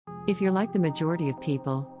If you're like the majority of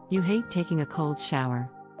people, you hate taking a cold shower.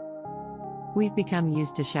 We've become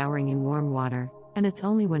used to showering in warm water, and it's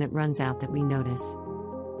only when it runs out that we notice.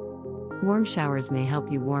 Warm showers may help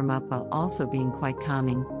you warm up while also being quite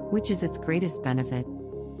calming, which is its greatest benefit.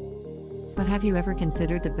 But have you ever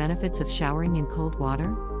considered the benefits of showering in cold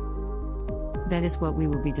water? That is what we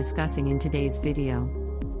will be discussing in today's video.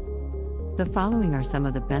 The following are some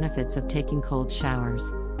of the benefits of taking cold showers.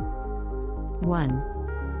 1.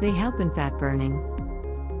 They help in fat burning.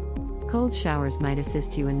 Cold showers might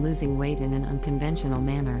assist you in losing weight in an unconventional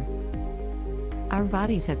manner. Our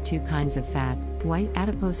bodies have two kinds of fat: white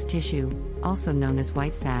adipose tissue, also known as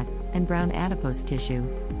white fat, and brown adipose tissue,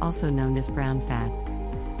 also known as brown fat.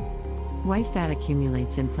 White fat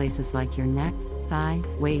accumulates in places like your neck, thigh,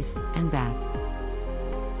 waist, and back.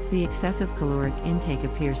 The excessive caloric intake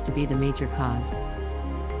appears to be the major cause.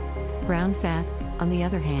 Brown fat, on the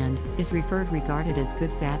other hand, is regarded as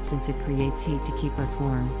good fat since it creates heat to keep us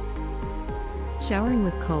warm. Showering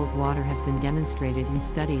with cold water has been demonstrated in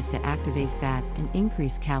studies to activate fat and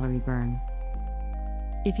increase calorie burn.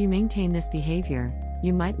 If you maintain this behavior,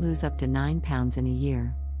 you might lose up to 9 pounds in a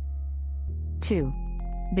year. 2.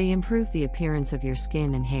 They improve the appearance of your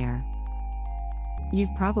skin and hair.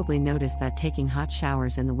 You've probably noticed that taking hot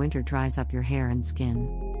showers in the winter dries up your hair and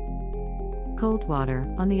skin. Cold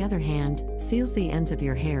water, on the other hand, seals the ends of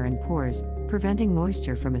your hair and pores, preventing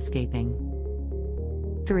moisture from escaping.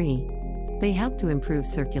 3. They help to improve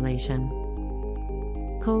circulation.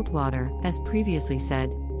 Cold water, as previously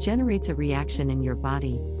said, generates a reaction in your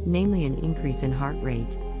body, namely an increase in heart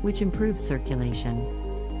rate, which improves circulation.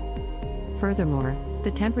 Furthermore,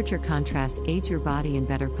 the temperature contrast aids your body in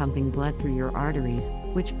better pumping blood through your arteries,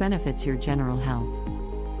 which benefits your general health.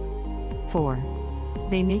 4.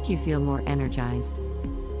 They make you feel more energized.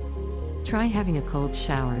 Try having a cold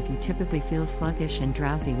shower if you typically feel sluggish and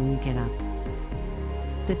drowsy when you get up.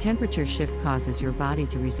 The temperature shift causes your body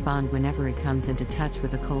to respond whenever it comes into touch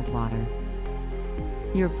with the cold water.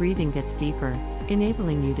 Your breathing gets deeper,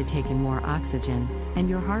 enabling you to take in more oxygen, and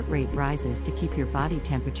your heart rate rises to keep your body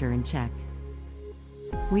temperature in check.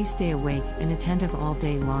 We stay awake and attentive all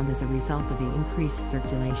day long as a result of the increased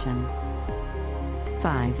circulation.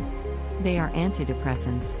 5. They are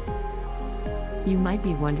antidepressants. You might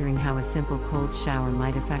be wondering how a simple cold shower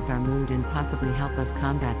might affect our mood and possibly help us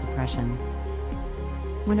combat depression.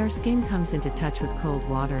 When our skin comes into touch with cold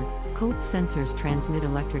water, cold sensors transmit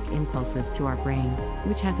electric impulses to our brain,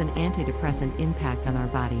 which has an antidepressant impact on our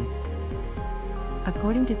bodies.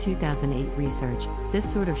 According to 2008 research, this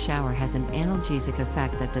sort of shower has an analgesic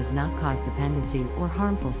effect that does not cause dependency or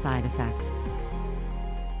harmful side effects.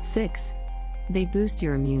 6. They boost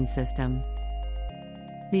your immune system.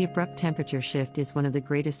 The abrupt temperature shift is one of the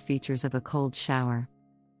greatest features of a cold shower.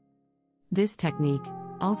 This technique,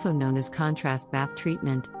 also known as contrast bath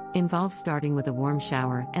treatment, involves starting with a warm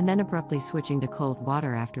shower and then abruptly switching to cold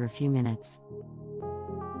water after a few minutes.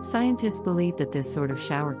 Scientists believe that this sort of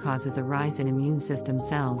shower causes a rise in immune system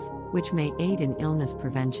cells, which may aid in illness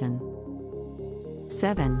prevention.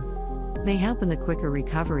 7. They help in the quicker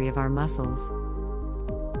recovery of our muscles.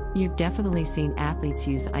 You've definitely seen athletes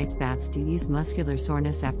use ice baths to ease muscular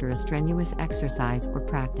soreness after a strenuous exercise or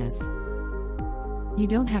practice. You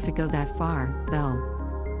don't have to go that far, though.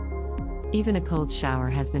 Even a cold shower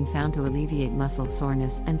has been found to alleviate muscle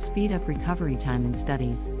soreness and speed up recovery time in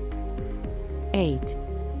studies. 8.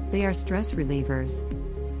 They are stress relievers.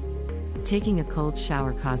 Taking a cold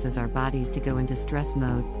shower causes our bodies to go into stress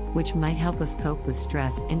mode, which might help us cope with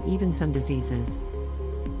stress and even some diseases.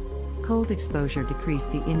 Cold exposure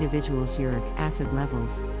decreased the individual's uric acid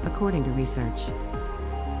levels, according to research.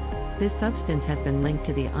 This substance has been linked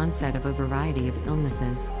to the onset of a variety of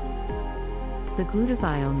illnesses. The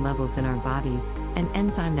glutathione levels in our bodies, an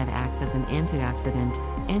enzyme that acts as an antioxidant,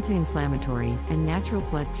 anti-inflammatory, and natural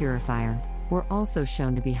blood purifier, were also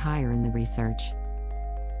shown to be higher in the research.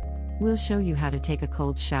 We'll show you how to take a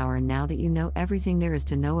cold shower now that you know everything there is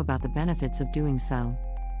to know about the benefits of doing so.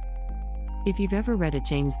 If you've ever read a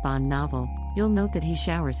James Bond novel, you'll note that he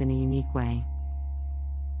showers in a unique way.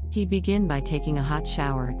 He'd begin by taking a hot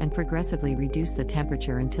shower and progressively reduce the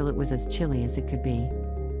temperature until it was as chilly as it could be.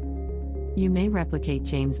 You may replicate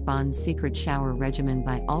James Bond's secret shower regimen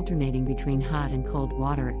by alternating between hot and cold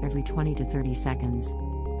water every 20 to 30 seconds.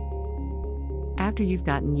 After you've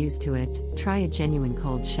gotten used to it, try a genuine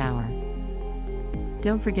cold shower.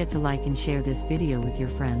 Don't forget to like and share this video with your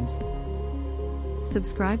friends.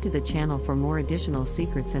 Subscribe to the channel for more additional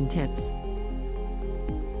secrets and tips.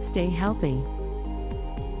 Stay healthy.